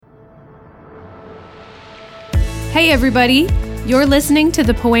Hey everybody, you're listening to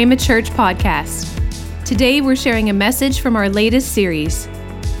the Poema Church podcast. Today we're sharing a message from our latest series.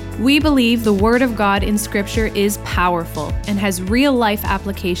 We believe the Word of God in Scripture is powerful and has real life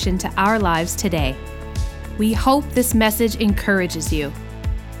application to our lives today. We hope this message encourages you.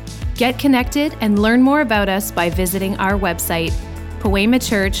 Get connected and learn more about us by visiting our website,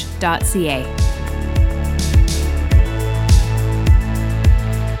 poemachurch.ca.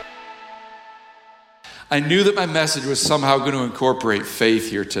 I knew that my message was somehow going to incorporate faith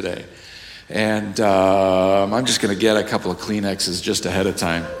here today. And I'm just going to get a couple of Kleenexes just ahead of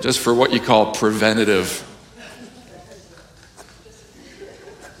time, just for what you call preventative.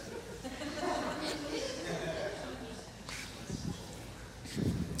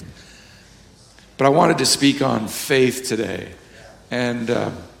 But I wanted to speak on faith today. And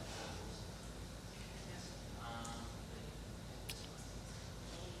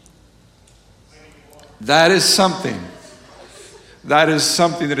that is something that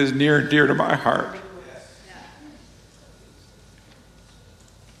is near and dear to my heart.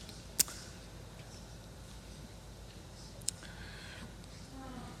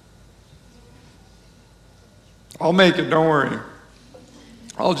 I'll make it, don't worry.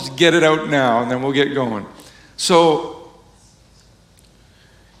 I'll just get it out now and then we'll get going. So,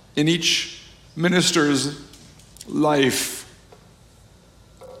 in each minister's life,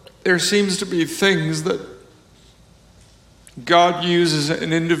 there seems to be things that God uses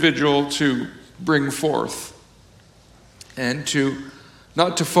an individual to bring forth and to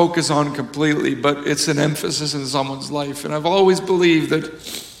not to focus on completely, but it's an emphasis in someone's life. And I've always believed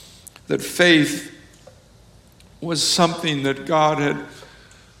that faith was something that God had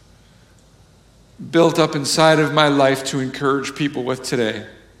built up inside of my life to encourage people with today.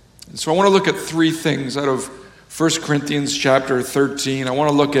 And so I want to look at three things out of 1 Corinthians chapter 13. I want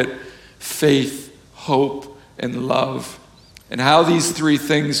to look at faith, hope, and love, and how these three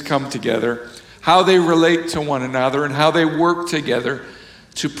things come together, how they relate to one another, and how they work together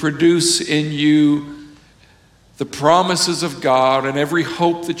to produce in you the promises of God and every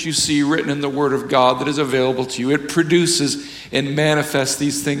hope that you see written in the Word of God that is available to you. It produces and manifests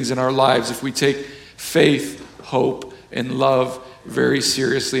these things in our lives if we take faith, hope, and love very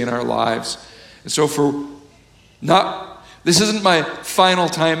seriously in our lives. And so this isn't my final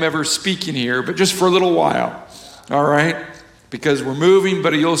time ever speaking here, but just for a little while, all right? Because we're moving,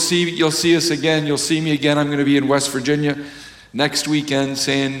 but you'll see us again. You'll see me again. I'm going to be in West Virginia next weekend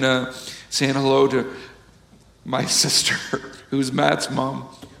saying hello to my sister, who's Matt's mom,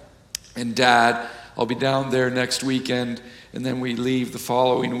 and dad. I'll be down there next weekend, and then we leave the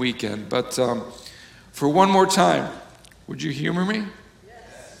following weekend. But for one more time, would you humor me?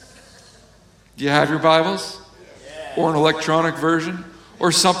 Do you have your Bibles? Or an electronic version?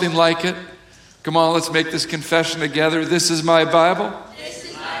 Or something like it? Come on, let's make this confession together. This is my Bible. This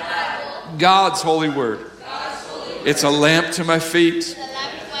is my Bible. God's holy word. God's holy word. It's a lamp to my feet,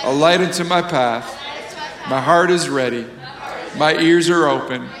 a light unto my path. My heart is ready. My ears are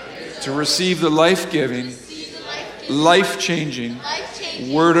open to receive the life-giving, life-changing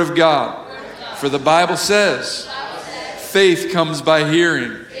Word of God. For the Bible says, faith comes by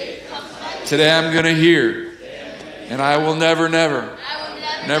hearing. Today I'm going to hear. And I will never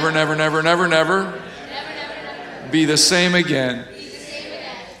be the same again.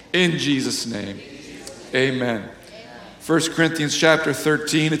 In Jesus' name. Amen. 1 Corinthians chapter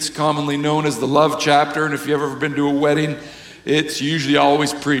 13, it's commonly known as the love chapter. And if you've ever been to a wedding, it's usually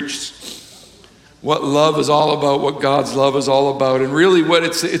always preached. What love is all about, what God's love is all about. And really what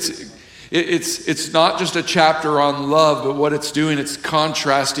it's not just a chapter on love, but what it's doing, it's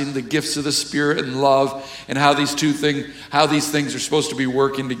contrasting the gifts of the Spirit and love and how these things are supposed to be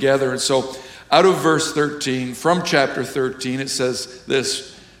working together. And so out of verse 13, from chapter 13, it says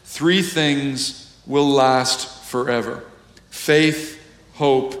this: three things will last forever: faith,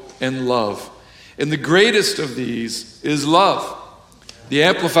 hope, and love. And the greatest of these is love. The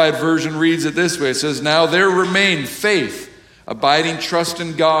Amplified Version reads it this way. It says, now there remain faith, abiding trust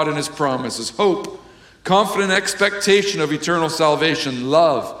in God and His promises, hope, confident expectation of eternal salvation,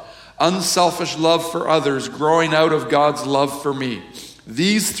 love, unselfish love for others, growing out of God's love for me.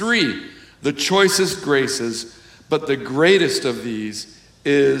 These three, the choicest graces, but the greatest of these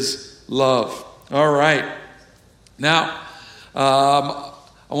is love. All right. Now, I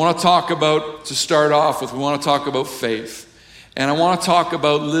want to talk about faith. And I want to talk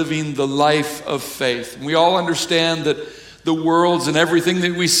about living the life of faith. And we all understand that the worlds and everything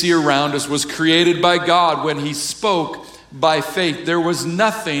that we see around us was created by God when He spoke by faith. There was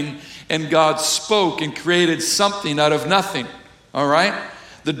nothing, and God spoke and created something out of nothing. All right?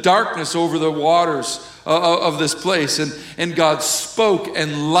 the darkness over the waters of this place. And God spoke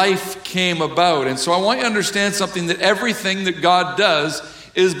and life came about. And so I want you to understand something, that everything that God does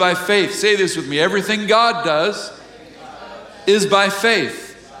is by faith. Say this with me. Everything God does is by faith.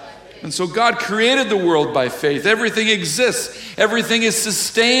 And so God created the world by faith. Everything exists. Everything is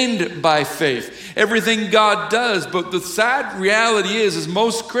sustained by faith. Everything God does. But the sad reality is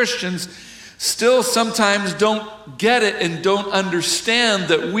most Christians still sometimes don't get it and don't understand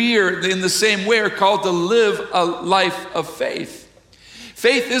that we are, in the same way, are called to live a life of faith.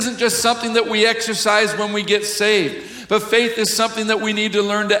 Faith isn't just something that we exercise when we get saved, but faith is something that we need to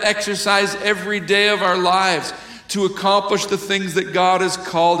learn to exercise every day of our lives to accomplish the things that God has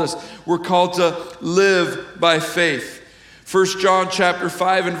called us. We're called to live by faith. 1 John chapter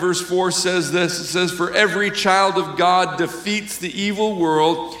 5 and verse 4 says this. It says, "For every child of God defeats the evil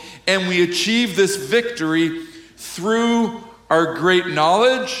world, and we achieve this victory through our great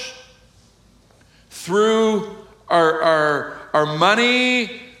knowledge, through our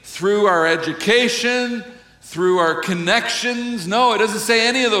money, through our education, through our connections." No, it doesn't say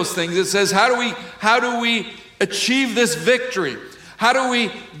any of those things. It says, how do we achieve this victory? How do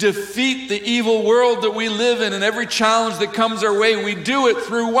we defeat the evil world that we live in and every challenge that comes our way? We do it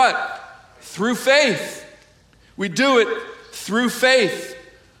through what? Through faith. We do it through faith.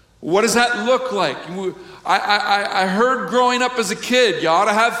 What does that look like? I heard growing up as a kid, you ought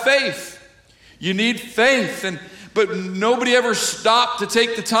to have faith. You need faith. But nobody ever stopped to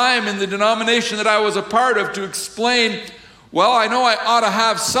take the time in the denomination that I was a part of to explain, well, I know I ought to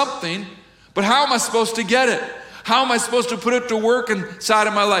have something, but how am I supposed to get it? How am I supposed to put it to work inside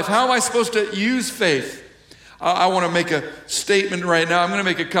of my life? How am I supposed to use faith? I want to make a statement right now. I'm going to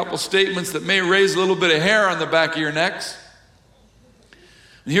make a couple statements that may raise a little bit of hair on the back of your necks.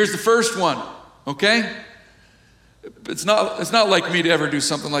 And here's the first one, okay? It's not like me to ever do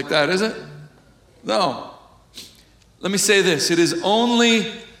something like that, is it? No. Let me say this. It is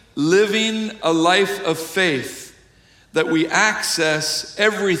only living a life of faith that we access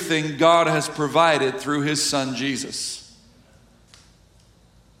everything God has provided through his son Jesus.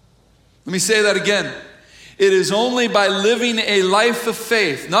 Let me say that again. It is only by living a life of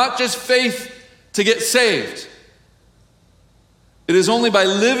faith, not just faith to get saved. It is only by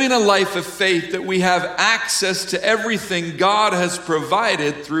living a life of faith that we have access to everything God has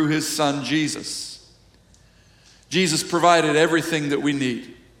provided through his son Jesus. Jesus provided everything that we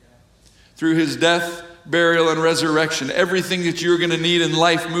need. Through his death, burial, and resurrection, everything that you're going to need in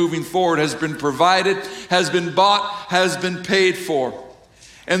life moving forward has been provided, has been bought, has been paid for.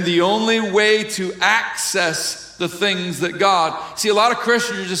 And the only way to access the things that God... See, a lot of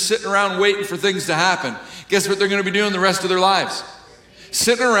Christians are just sitting around waiting for things to happen. Guess what they're going to be doing the rest of their lives?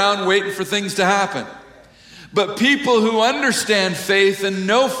 Sitting around waiting for things to happen. But people who understand faith and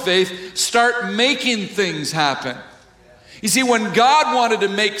know faith start making things happen. You see, when God wanted to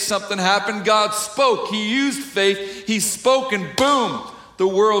make something happen, God spoke. He used faith. He spoke, and boom, the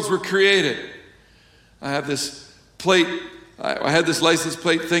worlds were created. I have this plate. I had this license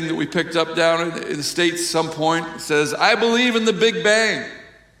plate thing that we picked up down in the States at some point. It says, "I believe in the Big Bang."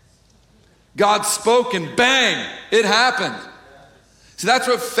 God spoke, and bang, it happened. So that's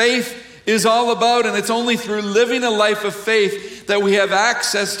what faith is all about, and it's only through living a life of faith that we have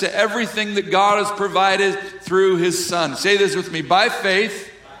access to everything that God has provided through his son. Say this with me. By faith,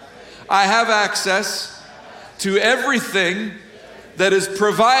 I have access to everything that is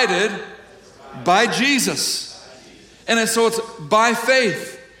provided by Jesus. And so it's by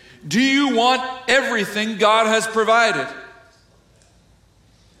faith. Do you want everything God has provided?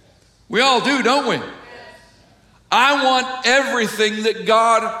 We all do, don't we? I want everything that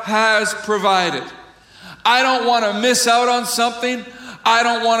God has provided. I don't want to miss out on something. I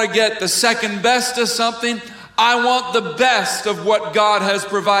don't want to get the second best of something. I want the best of what God has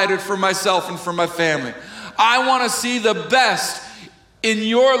provided for myself and for my family. I want to see the best in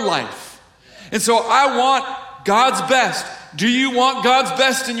your life. And so I want God's best. Do you want God's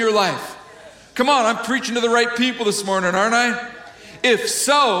best in your life? Come on, I'm preaching to the right people this morning, aren't I? If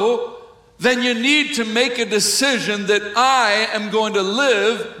so, then you need to make a decision that I am going to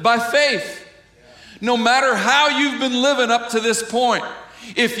live by faith. No matter how you've been living up to this point,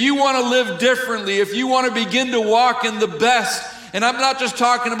 if you want to live differently, if you want to begin to walk in the best, and I'm not just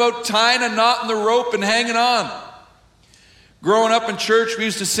talking about tying a knot in the rope and hanging on. Growing up in church, we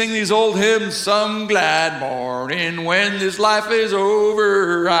used to sing these old hymns, "Some glad morning when this life is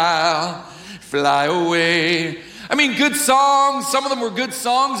over, I'll fly away." I mean, good songs. Some of them were good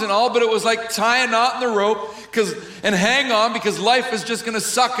songs and all, but it was like tie a knot in the rope and hang on, because life is just going to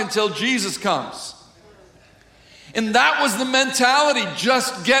suck until Jesus comes. And that was the mentality,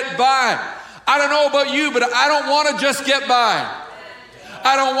 just get by. I don't know about you, but I don't want to just get by.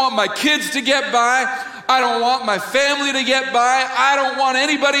 I don't want my kids to get by. I don't want my family to get by. I don't want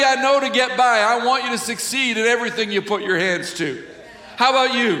anybody I know to get by. I want you to succeed in everything you put your hands to. How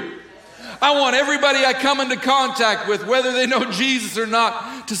about you? I want everybody I come into contact with, whether they know Jesus or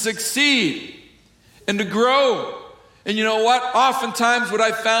not, to succeed and to grow. And you know what? Oftentimes what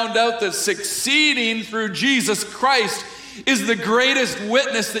I found out that succeeding through Jesus Christ is the greatest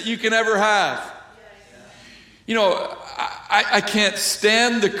witness that you can ever have. You know, I can't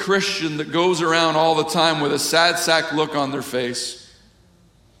stand the Christian that goes around all the time with a sad sack look on their face.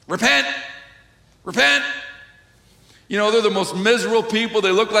 Repent! Repent! You know, they're the most miserable people.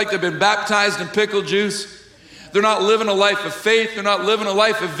 They look like they've been baptized in pickle juice. They're not living a life of faith. They're not living a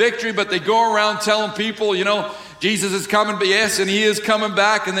life of victory, but they go around telling people, you know, Jesus is coming, but yes, and he is coming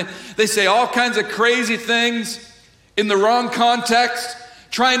back. And they say all kinds of crazy things in the wrong context,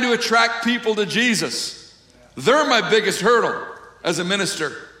 trying to attract people to Jesus. They're my biggest hurdle as a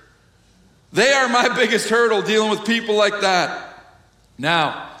minister. They are my biggest hurdle, dealing with people like that.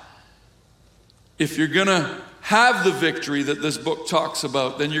 Now, if you're going to have the victory that this book talks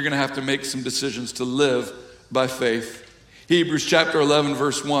about, then you're going to have to make some decisions to live by faith. Hebrews chapter 11,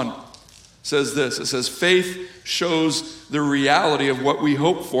 verse 1 says this. It says, faith shows the reality of what we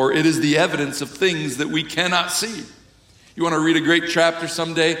hope for. It is the evidence of things that we cannot see. You want to read a great chapter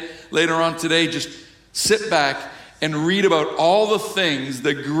someday, later on today, just sit back and read about all the things,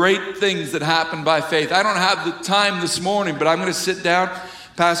 the great things that happen by faith. I don't have the time this morning, but I'm going to sit down.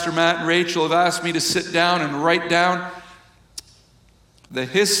 Pastor Matt and Rachel have asked me to sit down and write down the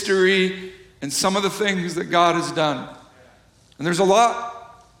history and some of the things that God has done. And there's a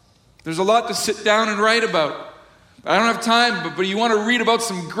lot. There's a lot to sit down and write about. I don't have time, but you want to read about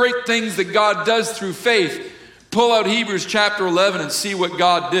some great things that God does through faith. Pull out Hebrews chapter 11 and see what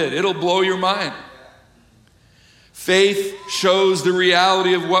God did. It'll blow your mind. Faith shows the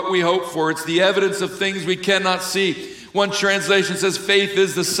reality of what we hope for. It's the evidence of things we cannot see. One translation says faith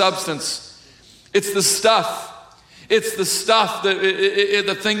is the substance. It's the stuff. It's the stuff that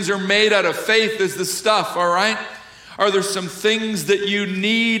the things are made out of. Faith is the stuff, all right? Are there some things that you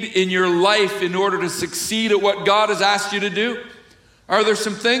need in your life in order to succeed at what God has asked you to do? Are there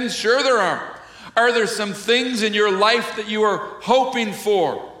some things? Sure there are. Are there some things in your life that you are hoping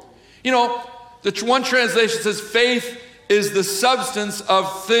for? You know, the one translation says faith is the substance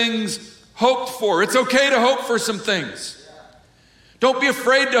of things hoped for. It's okay to hope for some things. Don't be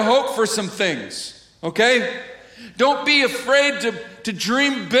afraid to hope for some things, okay? Don't be afraid to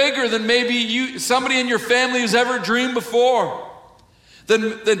dream bigger than maybe somebody in your family has ever dreamed before.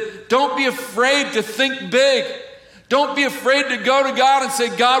 Then don't be afraid to think big. Don't be afraid to go to God and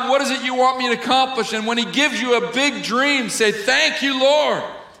say, God, what is it you want me to accomplish? And when he gives you a big dream, say, thank you, Lord.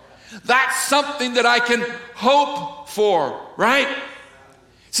 That's something that I can hope for, right?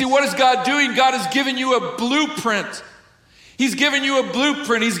 See, what is God doing? God has given you a blueprint. He's given you a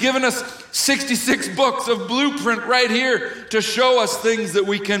blueprint. He's given us 66 books of blueprint right here to show us things that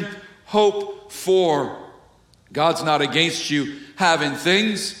we can hope for. God's not against you having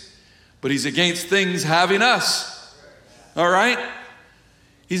things, but he's against things having us. All right?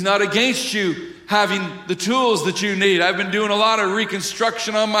 He's not against you having the tools that you need. I've been doing a lot of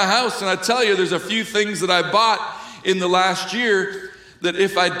reconstruction on my house, and I tell you, there's a few things that I bought in the last year that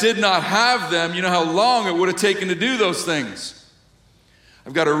if I did not have them, you know how long it would have taken to do those things.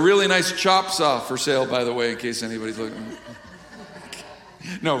 I've got a really nice chop saw for sale, by the way, in case anybody's looking.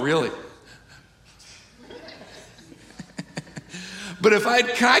 No, really. But if I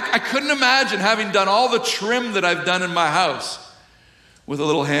couldn't imagine having done all the trim that I've done in my house with a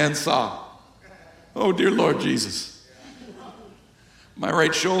little hand saw. Oh, dear Lord Jesus. My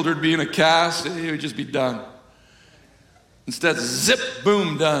right shoulder would be in a cast. It would just be done. Instead, zip,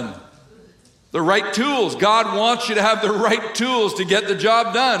 boom, done. The right tools. God wants you to have the right tools to get the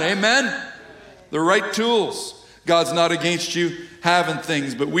job done. Amen? The right tools. God's not against you having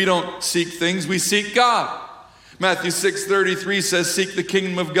things, but we don't seek things. We seek God. Matthew 6:33 says, seek the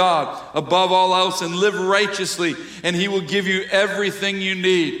kingdom of God above all else and live righteously, and he will give you everything you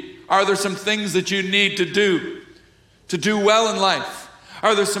need. Are there some things that you need to do well in life?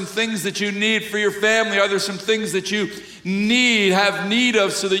 Are there some things that you need for your family? Are there some things that you have need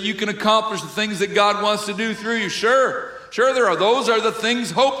of so that you can accomplish the things that God wants to do through you? Sure there are. Those are the things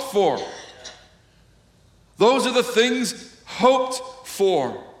hoped for. Those are the things hoped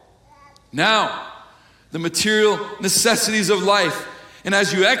for. Now, the material necessities of life. And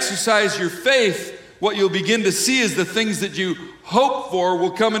as you exercise your faith, what you'll begin to see is the things that you hope for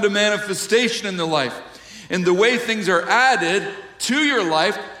will come into manifestation in the life. And the way things are added to your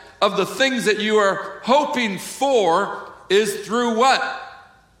life of the things that you are hoping for is through what?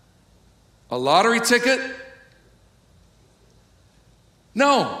 A lottery ticket?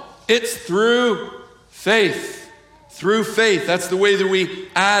 No, it's through faith. Through faith. That's the way that we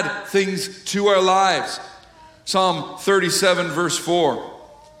add things to our lives. Psalm 37 verse 4.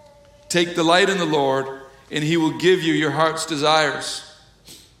 Take delight in the Lord, and he will give you your heart's desires.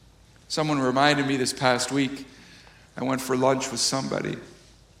 Someone reminded me this past week, I went for lunch with somebody.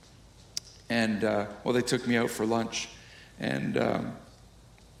 And, they took me out for lunch. And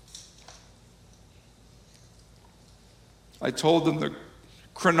I told them the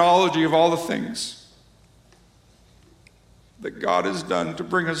chronology of all the things that God has done to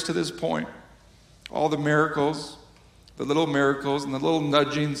bring us to this point. All the miracles, the little miracles and the little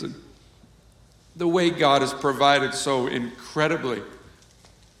nudgings, and the way God has provided so incredibly.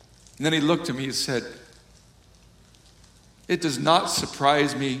 And then he looked at me and said, it does not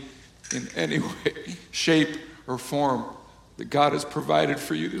surprise me in any way, shape, or form that God has provided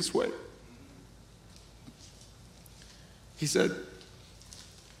for you this way. He said,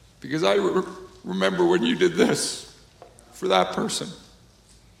 because I remember when you did this for that person.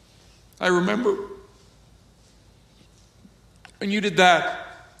 I remember when you did that,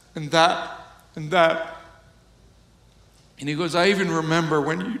 and that, and that. And he goes, I even remember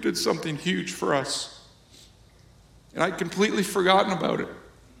when you did something huge for us. And I'd completely forgotten about it.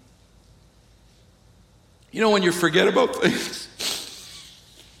 You know, when you forget about things,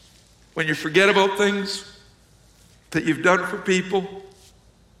 when you forget about things that you've done for people,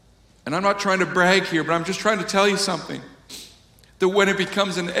 and I'm not trying to brag here, but I'm just trying to tell you something, that when it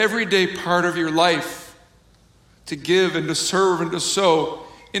becomes an everyday part of your life to give and to serve and to sow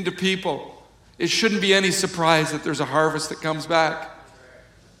into people, it shouldn't be any surprise that there's a harvest that comes back.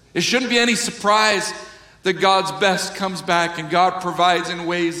 It shouldn't be any surprise that God's best comes back and God provides in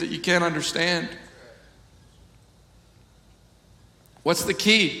ways that you can't understand. What's the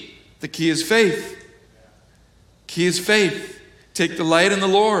key? The key is faith. Key is faith. Take delight in the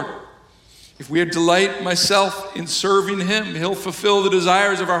Lord. If we delight myself in serving him, he'll fulfill the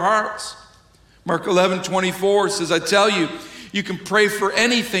desires of our hearts. Mark 11:24 says, I tell you, you can pray for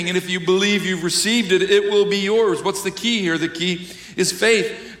anything, and if you believe you've received it, it will be yours. What's the key here? The key is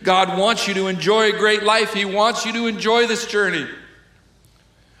faith. God wants you to enjoy a great life. He wants you to enjoy this journey.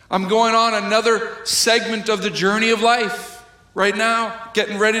 I'm going on another segment of the journey of life right now,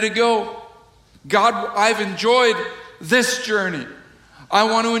 getting ready to go. God, I've enjoyed this journey. I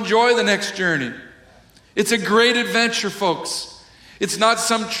want to enjoy the next journey. It's a great adventure, folks. It's not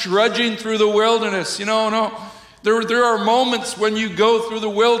some trudging through the wilderness. No. There are moments when you go through the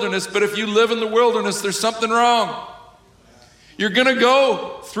wilderness, but if you live in the wilderness, there's something wrong. You're going to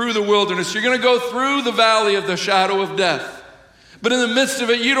go through the wilderness. You're going to go through the valley of the shadow of death. But in the midst of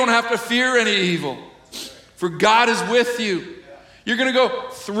it, you don't have to fear any evil, for God is with you. You're going to go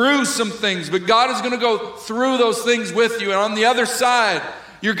through some things, but God is going to go through those things with you. And on the other side,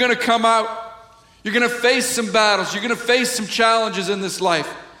 you're going to come out. You're going to face some battles. You're going to face some challenges in this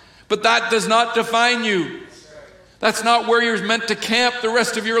life. But that does not define you. That's not where you're meant to camp the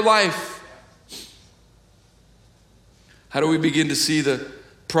rest of your life. How do we begin to see the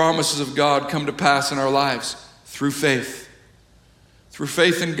promises of God come to pass in our lives? Through faith. Through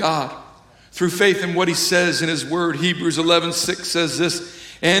faith in God. Through faith in what he says in his word. Hebrews 11:6 says this,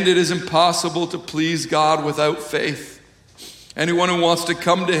 and it is impossible to please God without faith. Anyone who wants to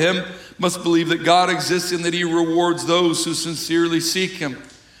come to him must believe that God exists and that he rewards those who sincerely seek him.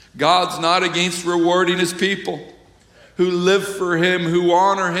 God's not against rewarding his people who live for him, who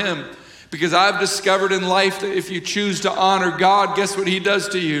honor him. Because I've discovered in life that if you choose to honor God, guess what he does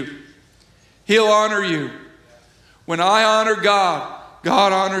to you? He'll honor you. When I honor God,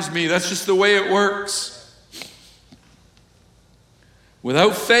 God honors me. That's just the way it works.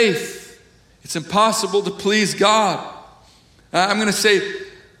 Without faith, it's impossible to please God. I'm going to say,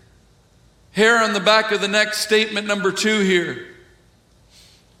 hair on the back of the neck, statement number 2 here.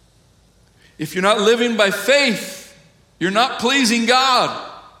 If you're not living by faith, you're not pleasing God.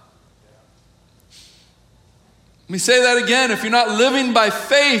 Let me say that again. If you're not living by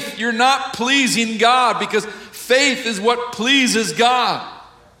faith, you're not pleasing God, because faith is what pleases God.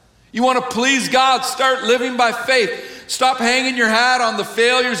 You want to please God, start living by faith. Stop hanging your hat on the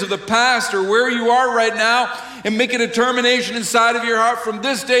failures of the past or where you are right now, and make a determination inside of your heart, from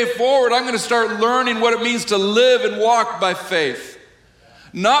this day forward, I'm going to start learning what it means to live and walk by faith.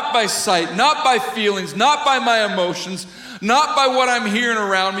 Not by sight, not by feelings, not by my emotions, not by what I'm hearing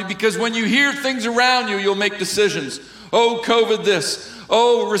around me, because when you hear things around you, you'll make decisions. Oh, COVID this.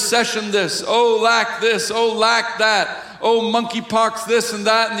 Oh, recession this. Oh, lack this. Oh, lack that. Oh, monkeypox this and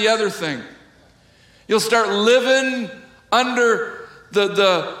that and the other thing. You'll start living under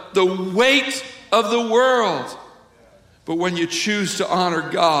the weight of the world. But when you choose to honor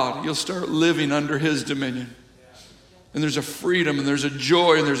God, you'll start living under His dominion. And there's a freedom, and there's a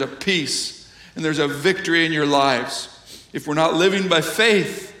joy, and there's a peace, and there's a victory in your lives. If we're not living by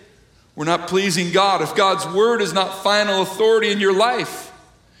faith, we're not pleasing God. If God's word is not final authority in your life,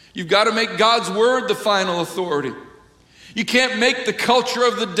 you've got to make God's word the final authority. You can't make the culture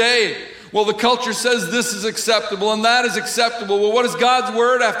of the day. Well, the culture says this is acceptable and that is acceptable. Well, what does God's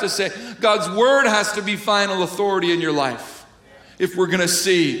word have to say? God's word has to be final authority in your life. If we're going to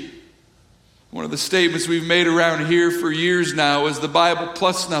see, one of the statements we've made around here for years now is the Bible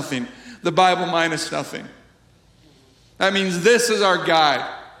plus nothing, the Bible minus nothing. That means this is our guide.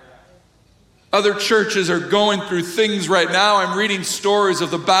 Other churches are going through things right now. I'm reading stories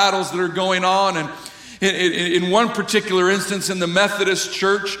of the battles that are going on. And in one particular instance in the Methodist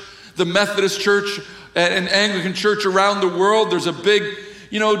Church and Anglican Church around the world, there's a big,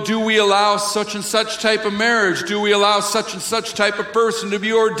 do we allow such and such type of marriage? Do we allow such and such type of person to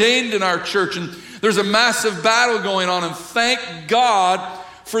be ordained in our church? And there's a massive battle going on. And thank God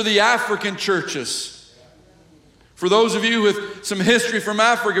for the African churches. For those of you with some history from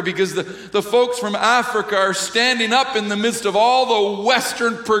Africa, because the folks from Africa are standing up in the midst of all the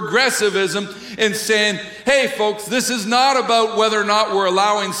Western progressivism and saying, hey folks, this is not about whether or not we're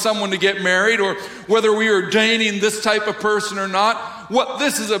allowing someone to get married or whether we are ordaining this type of person or not. What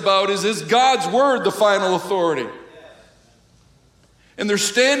this is about is God's word the final authority? And they're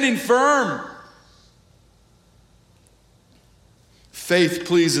standing firm. Faith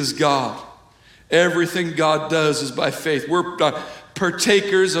pleases God. Everything God does is by faith. We're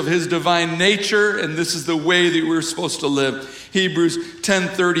partakers of His divine nature, and this is the way that we're supposed to live. Hebrews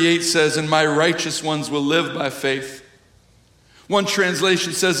 10:38 says, and my righteous ones will live by faith. One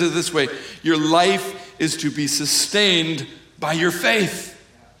translation says it this way, your life is to be sustained by your faith.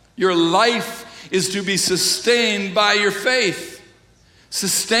 Your life is to be sustained by your faith.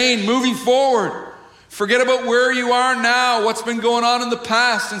 Sustained, moving forward. Forget about where you are now, what's been going on in the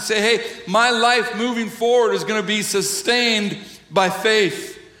past, and say, hey, my life moving forward is going to be sustained by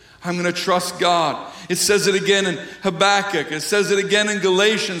faith. I'm going to trust God. It says it again in Habakkuk. It says it again in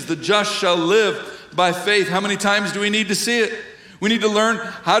Galatians. The just shall live by faith. How many times do we need to see it? We need to learn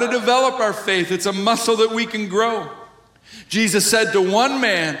how to develop our faith. It's a muscle that we can grow. Jesus said to one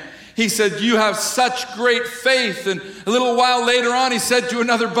man, He said, you have such great faith. And a little while later on, He said to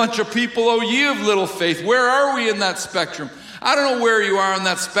another bunch of people, oh, you have little faith. Where are we in that spectrum? I don't know where you are in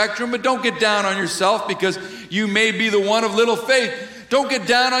that spectrum, but don't get down on yourself because you may be the one of little faith. Don't get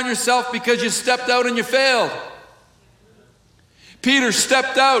down on yourself because you stepped out and you failed. Peter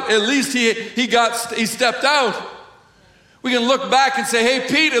stepped out. At least he stepped out. We can look back and say, hey,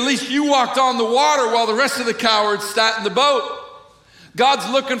 Pete, at least you walked on the water while the rest of the cowards sat in the boat. God's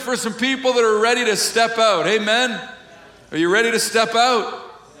looking for some people that are ready to step out. Amen? Are you ready to step out?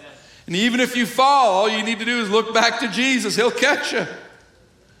 And even if you fall, all you need to do is look back to Jesus. He'll catch you.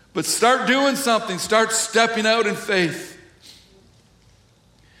 But start doing something. Start stepping out in faith.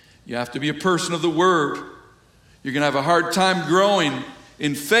 You have to be a person of the Word. You're going to have a hard time growing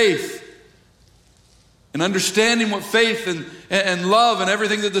in faith and understanding what faith and love and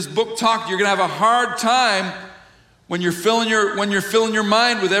everything that this book talks. You're going to have a hard time when you're filling your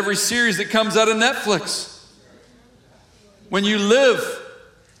mind with every series that comes out of Netflix. When you live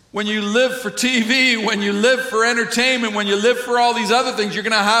for TV, when you live for entertainment, when you live for all these other things, you're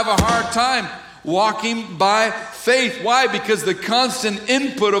going to have a hard time walking by faith. Why? Because the constant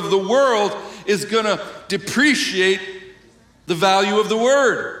input of the world is going to depreciate the value of the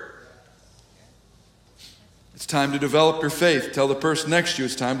Word. It's time to develop your faith. Tell the person next to you,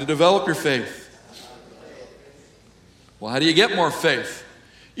 it's time to develop your faith. Well, how do you get more faith?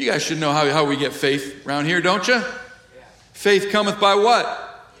 You guys should know how we get faith around here, don't you? Faith cometh by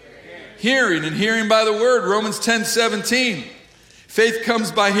what? Hearing, and hearing by the word. Romans 10:17. Faith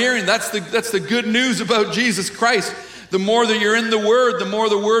comes by hearing. That's the good news about Jesus Christ. The more that you're in the Word, the more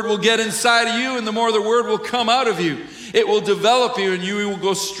the Word will get inside of you, and the more the Word will come out of you. It will develop you, and you will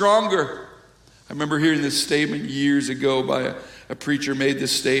go stronger. I remember hearing this statement years ago by a preacher made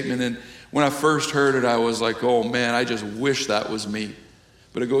this statement, and when I first heard it, I was like, oh man, I just wish that was me.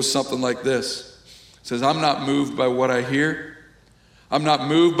 But it goes something like this. It says, I'm not moved by what I hear. I'm not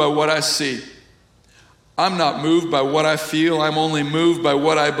moved by what I see. I'm not moved by what I feel. I'm only moved by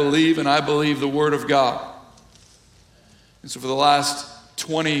what I believe, and I believe the Word of God. And so for the last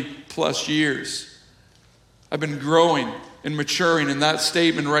 20 plus years, I've been growing and maturing in that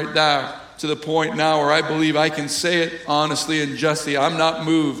statement right there to the point now where I believe I can say it honestly and justly. I'm not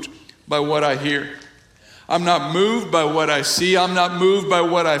moved by what I hear. I'm not moved by what I see. I'm not moved by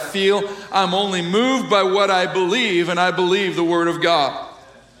what I feel. I'm only moved by what I believe, and I believe the Word of God.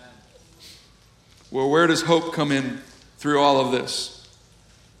 Well, where does hope come in through all of this?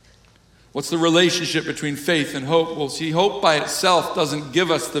 What's the relationship between faith and hope? Well, see, hope by itself doesn't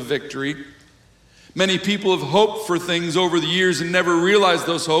give us the victory. Many people have hoped for things over the years and never realized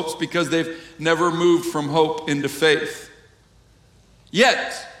those hopes because they've never moved from hope into faith.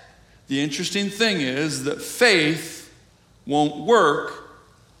 Yet, the interesting thing is that faith won't work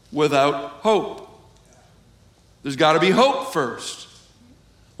without hope. There's got to be hope first.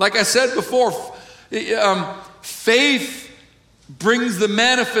 Like I said before, faith brings the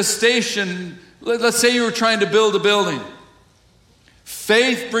manifestation. Let's say you were trying to build a building.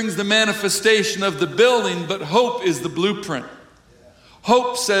 Faith brings the manifestation of the building, but hope is the blueprint.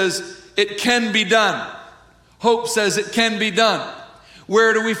 Hope says it can be done. Hope says it can be done.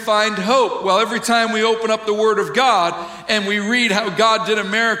 Where do we find hope? Well, every time we open up the Word of God and we read how God did a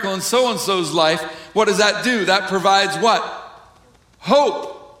miracle in so-and-so's life, what does that do? That provides what?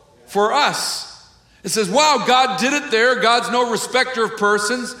 Hope for us. It says, wow, God did it there. God's no respecter of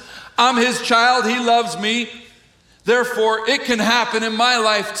persons. I'm His child. He loves me. Therefore, it can happen in my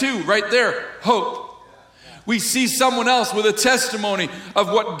life too. Right there, hope. We see someone else with a testimony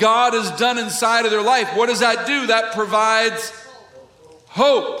of what God has done inside of their life. What does that do? That provides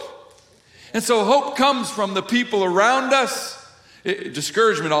hope. And so hope comes from the people around us.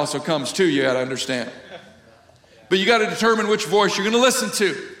 Discouragement also comes too, you got to understand. But you got to determine which voice you're going to listen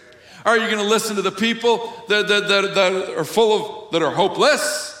to. Are you going to listen to the people that are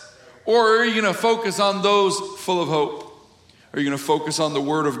hopeless? Or are you going to focus on those full of hope? Are you going to focus on the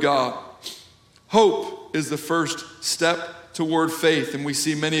Word of God? Hope is the first step toward faith, and we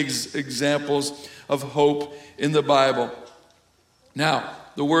see many examples of hope in the Bible. Now,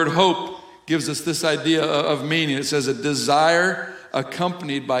 the word hope gives us this idea of meaning. It says a desire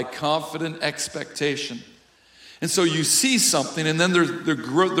accompanied by confident expectation. And so you see something, and then there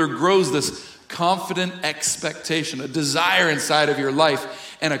grows this confident expectation, a desire inside of your life,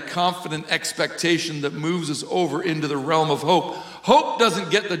 and a confident expectation that moves us over into the realm of hope. Hope doesn't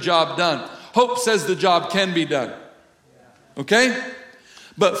get the job done. Hope says the job can be done. Okay?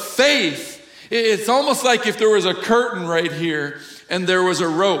 But faith, it's almost like if there was a curtain right here and there was a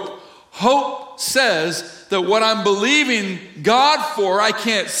rope. Hope says that what I'm believing God for, I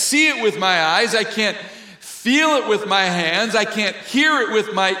can't see it with my eyes, I can't feel it with my hands, I can't hear it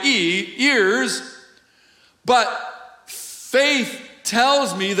with my ears, but faith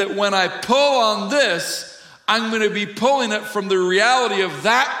tells me that when I pull on this, I'm going to be pulling it from the reality of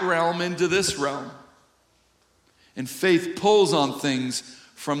that realm into this realm. And faith pulls on things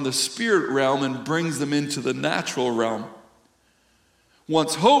from the spirit realm and brings them into the natural realm.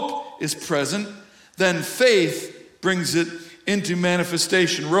 Once hope is present, then faith brings it into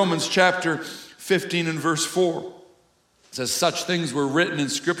manifestation. Romans chapter 15 and verse 4 says, such things were written in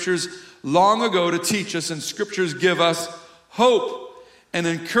scriptures long ago to teach us, and scriptures give us hope and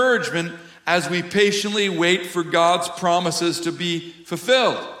encouragement as we patiently wait for God's promises to be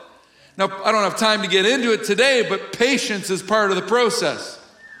fulfilled. Now, I don't have time to get into it today, but patience is part of the process.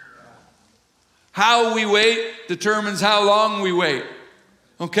 How we wait determines how long we wait.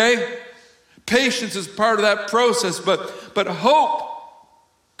 Okay? Patience is part of that process, but hope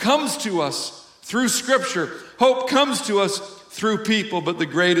comes to us through Scripture. Hope comes to us through people, but the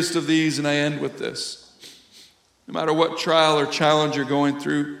greatest of these, and I end with this. No matter what trial or challenge you're going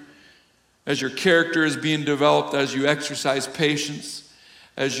through, as your character is being developed, as you exercise patience,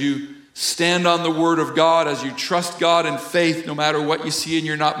 as you stand on the Word of God, as you trust God in faith, no matter what you see and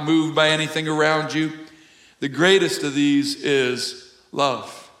you're not moved by anything around you, the greatest of these is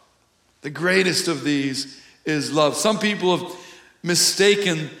love. The greatest of these is love. Some people have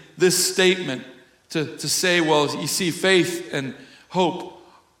mistaken this statement to say, well, you see, faith and hope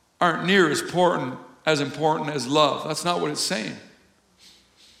aren't near as important as love. That's not what it's saying.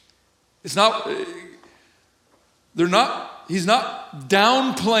 He's not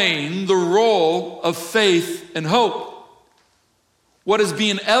downplaying the role of faith and hope. What is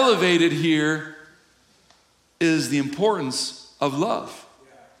being elevated here is the importance of love.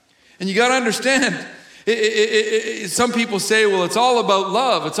 And you got to understand, some people say, well, it's all about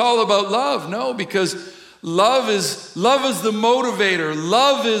love. It's all about love. No, because love is the motivator.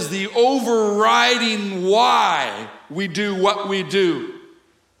 Love is the overriding why we do what we do.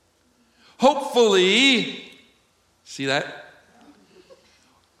 Hopefully, see that?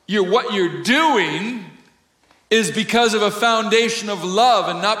 What you're doing is because of a foundation of love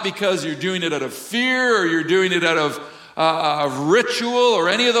and not because you're doing it out of fear or you're doing it out of ritual or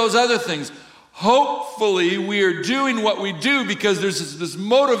any of those other things. Hopefully we are doing what we do because there's this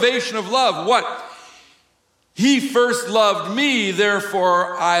motivation of love. What? He first loved me,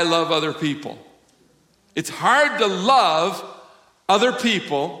 therefore I love other people. It's hard to love other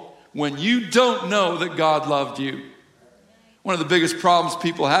people when you don't know that God loved you. One of the biggest problems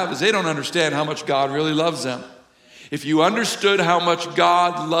people have is they don't understand how much God really loves them. If you understood how much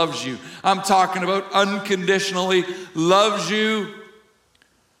God loves you, I'm talking about unconditionally loves you,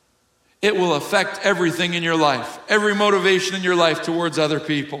 it will affect everything in your life, every motivation in your life towards other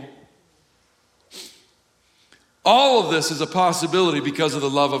people. All of this is a possibility because of the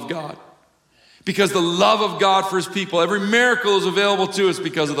love of God. Because the love of God for his people. Every miracle is available to us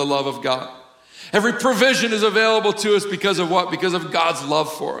because of the love of God. Every provision is available to us because of what? Because of God's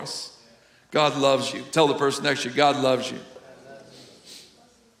love for us. God loves you. Tell the person next to you, God loves you. You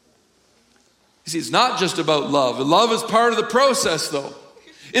see, it's not just about love. Love is part of the process, though.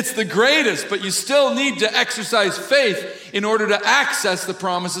 It's the greatest, but you still need to exercise faith in order to access the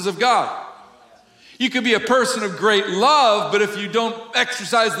promises of God. You could be a person of great love, but if you don't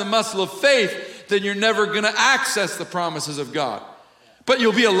exercise the muscle of faith, then you're never going to access the promises of God. But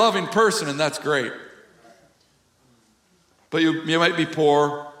you'll be a loving person, and that's great. But you might be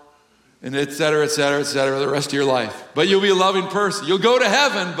poor, and et cetera, the rest of your life. But you'll be a loving person. You'll go to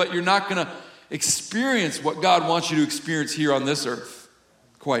heaven, but you're not going to experience what God wants you to experience here on this earth.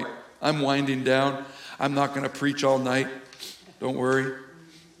 Quite. I'm winding down. I'm not going to preach all night. Don't worry.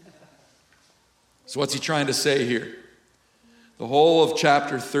 So what's he trying to say here? The whole of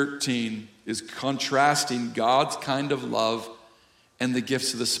chapter 13 is contrasting God's kind of love and the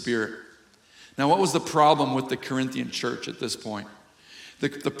gifts of the Spirit. Now, what was the problem with the Corinthian church at this point?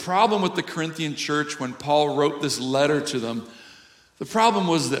 The problem with the Corinthian church when Paul wrote this letter to them, the problem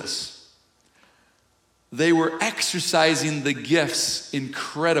was this. They were exercising the gifts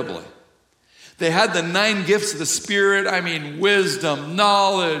incredibly. They had the 9 gifts of the Spirit. I mean, wisdom,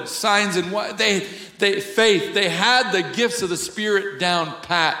 knowledge, signs and faith. They had the gifts of the Spirit down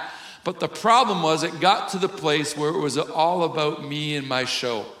pat. But the problem was it got to the place where it was all about me and my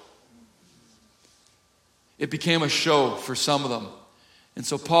show. It became a show for some of them. And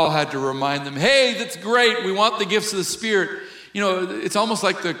so Paul had to remind them, hey, that's great. We want the gifts of the Spirit. You know, it's almost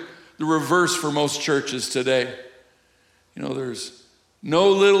like the reverse for most churches today. You know, there's no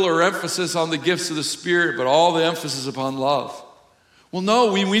little or emphasis on the gifts of the Spirit, but all the emphasis upon love. Well,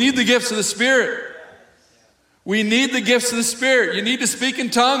 no, we need the gifts of the Spirit. We need the gifts of the Spirit. You need to speak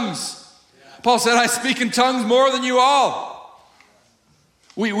in tongues. Paul said, I speak in tongues more than you all.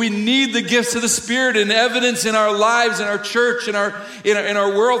 We need the gifts of the Spirit in evidence in our lives, in our church, in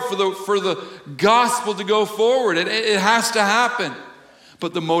our world for the gospel to go forward. It has to happen.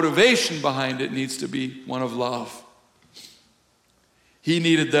 But the motivation behind it needs to be one of love. He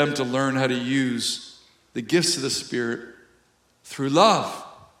needed them to learn how to use the gifts of the Spirit through love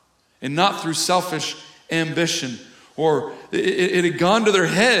and not through selfish ambition. Or it had gone to their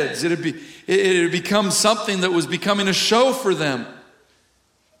heads. It had become something that was becoming a show for them.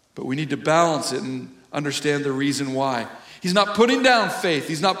 But we need to balance it and understand the reason why. He's not putting down faith.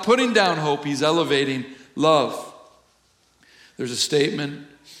 He's not putting down hope. He's elevating love. There's a statement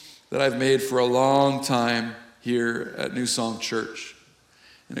that I've made for a long time here at New Song Church.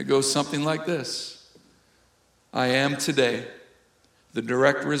 And it goes something like this. I am today the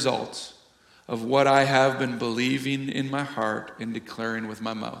direct result of what I have been believing in my heart and declaring with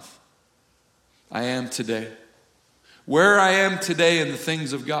my mouth. I am today. Where I am today in the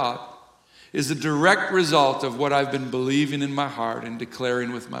things of God is a direct result of what I've been believing in my heart and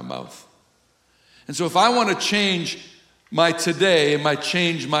declaring with my mouth. And so if I want to change my today and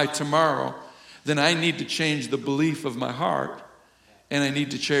change my tomorrow, then I need to change the belief of my heart and I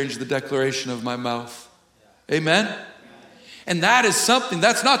need to change the declaration of my mouth. Amen? And that is something,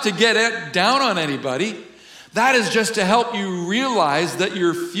 that's not to get down on anybody. That is just to help you realize that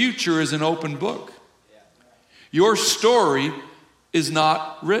your future is an open book. Your story is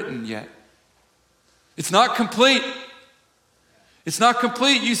not written yet. It's not complete. It's not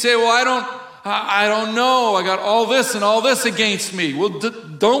complete. You say, well, I don't know. I got all this and all this against me. Well,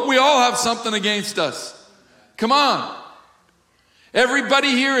 don't we all have something against us? Come on. Everybody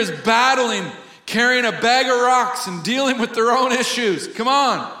here is battling, carrying a bag of rocks and dealing with their own issues. Come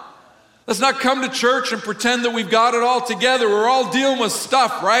on. Let's not come to church and pretend that we've got it all together. We're all dealing with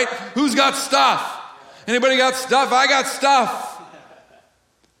stuff, right? Who's got stuff? Anybody got stuff? I got stuff.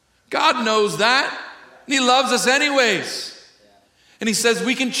 God knows that. And he loves us anyways. And he says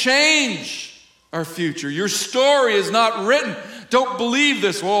we can change. our future. Your story is not written. Don't believe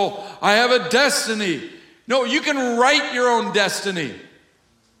this. Well, I have a destiny. No, you can write your own destiny.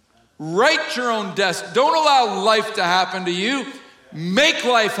 Write your own destiny. Don't allow life to happen to you. Make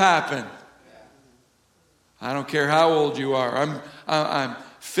life happen. I don't care how old you are. I'm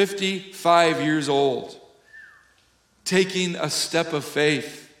 55 years old, taking a step of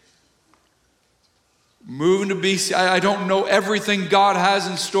faith. Moving to BC. I don't know everything God has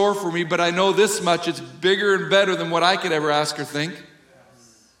in store for me, but I know this much. It's bigger and better than what I could ever ask or think.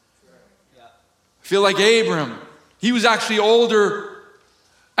 I feel like Abram. He was actually older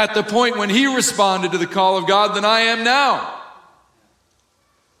at the point when he responded to the call of God than I am now.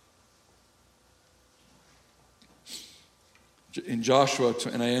 In Joshua,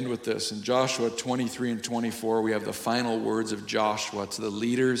 and I end with this, in Joshua 23 and 24, we have the final words of Joshua to the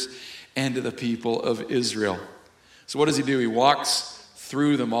leaders and to the people of Israel. So what does he do? He walks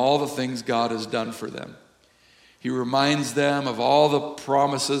through them, all the things God has done for them. He reminds them of all the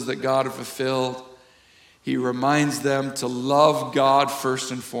promises that God had fulfilled. He reminds them to love God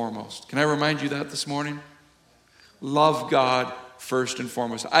first and foremost. Can I remind you that this morning? Love God first and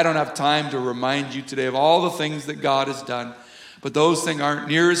foremost. I don't have time to remind you today of all the things that God has done, but those things aren't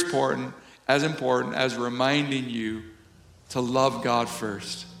near as important as reminding you to love God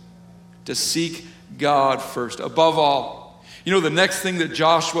first, to seek God first, above all. You know, the next thing that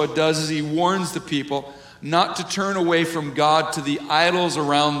Joshua does is he warns the people not to turn away from God to the idols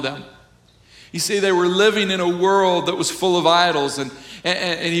around them. You see, they were living in a world that was full of idols, and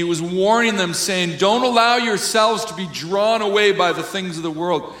he was warning them, saying, don't allow yourselves to be drawn away by the things of the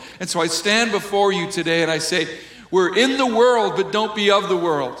world. And so I stand before you today and I say, we're in the world, but don't be of the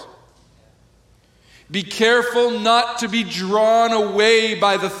world. Be careful not to be drawn away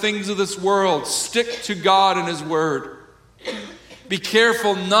by the things of this world. Stick to God and His Word. Be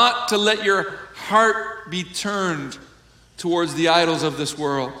careful not to let your heart be turned towards the idols of this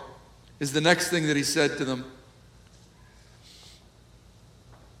world, is the next thing that he said to them.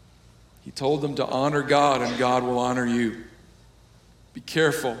 He told them to honor God and God will honor you. Be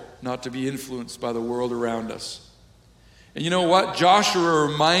careful not to be influenced by the world around us. And you know what? Joshua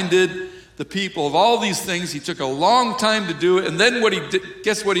reminded the people of all these things. He took a long time to do it. And then what he did,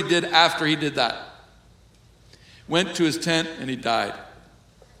 guess what he did after he did that? Went to his tent and he died.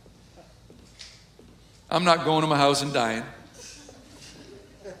 I'm not going to my house and dying.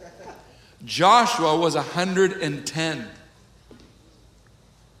 Joshua was 110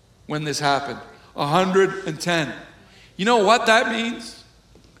 when this happened. 110. You know what that means?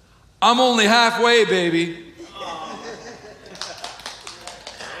 I'm only halfway, baby.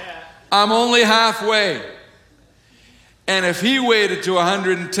 I'm only halfway. And if he waited to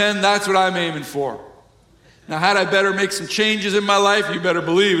 110, that's what I'm aiming for. Now, had I better make some changes in my life? You better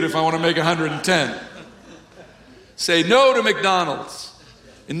believe it if I want to make 110. Say no to McDonald's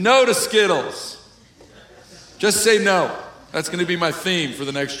and no to Skittles. Just say no. That's going to be my theme for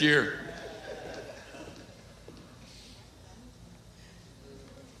the next year.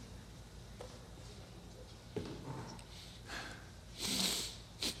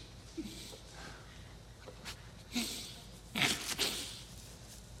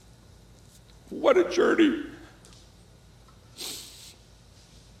 What a journey.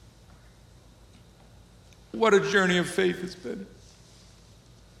 What a journey of faith it's been.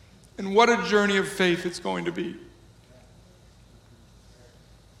 And what a journey of faith it's going to be.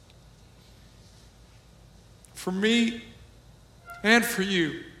 For me and for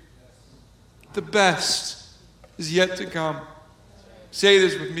you, the best is yet to come. Say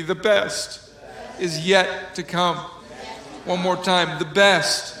this with me. The best is yet to come. One more time. The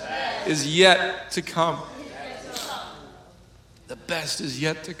best is yet to come. The best is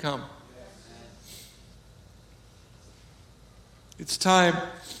yet to come. It's time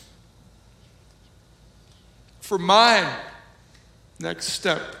for my next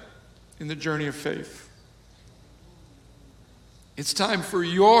step in the journey of faith. It's time for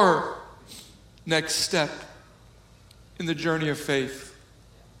your next step in the journey of faith.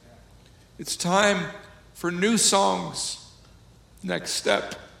 It's time for new songs' next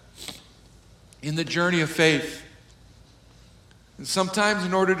step in the journey of faith. And sometimes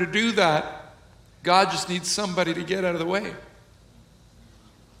in order to do that, God just needs somebody to get out of the way.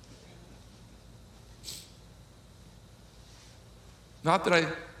 Not that I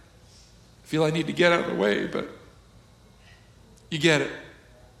feel I need to get out of the way, but you get it.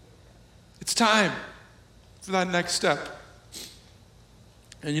 It's time for that next step.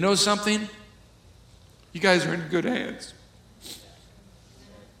 And you know something? You guys are in good hands.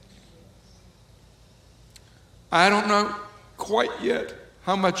 I don't know quite yet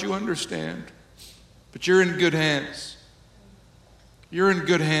how much you understand But you're in good hands. You're in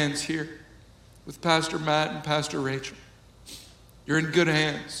good hands here with Pastor Matt and Pastor Rachel. You're in good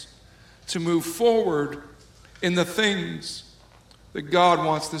hands to move forward in the things that God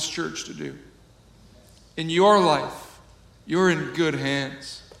wants this church to do. In your life, you're in good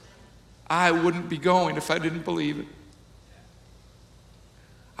hands. I wouldn't be going if I didn't believe it.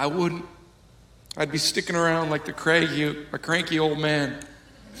 I wouldn't. I'd be sticking around like a cranky old man.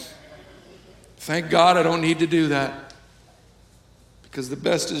 Thank God I don't need to do that, because the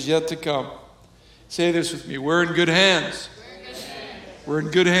best is yet to come. Say this with me. We're in good hands. We're in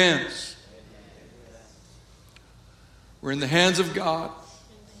good hands. We're in the hands of God.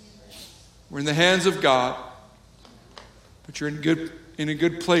 We're in the hands of God. But you're in a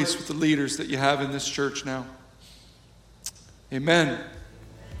good place with the leaders that you have in this church now. Amen.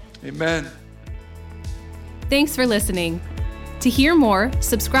 Amen. Thanks for listening. To hear more,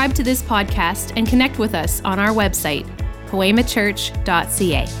 subscribe to this podcast and connect with us on our website,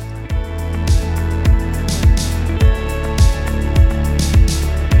 poemachurch.ca.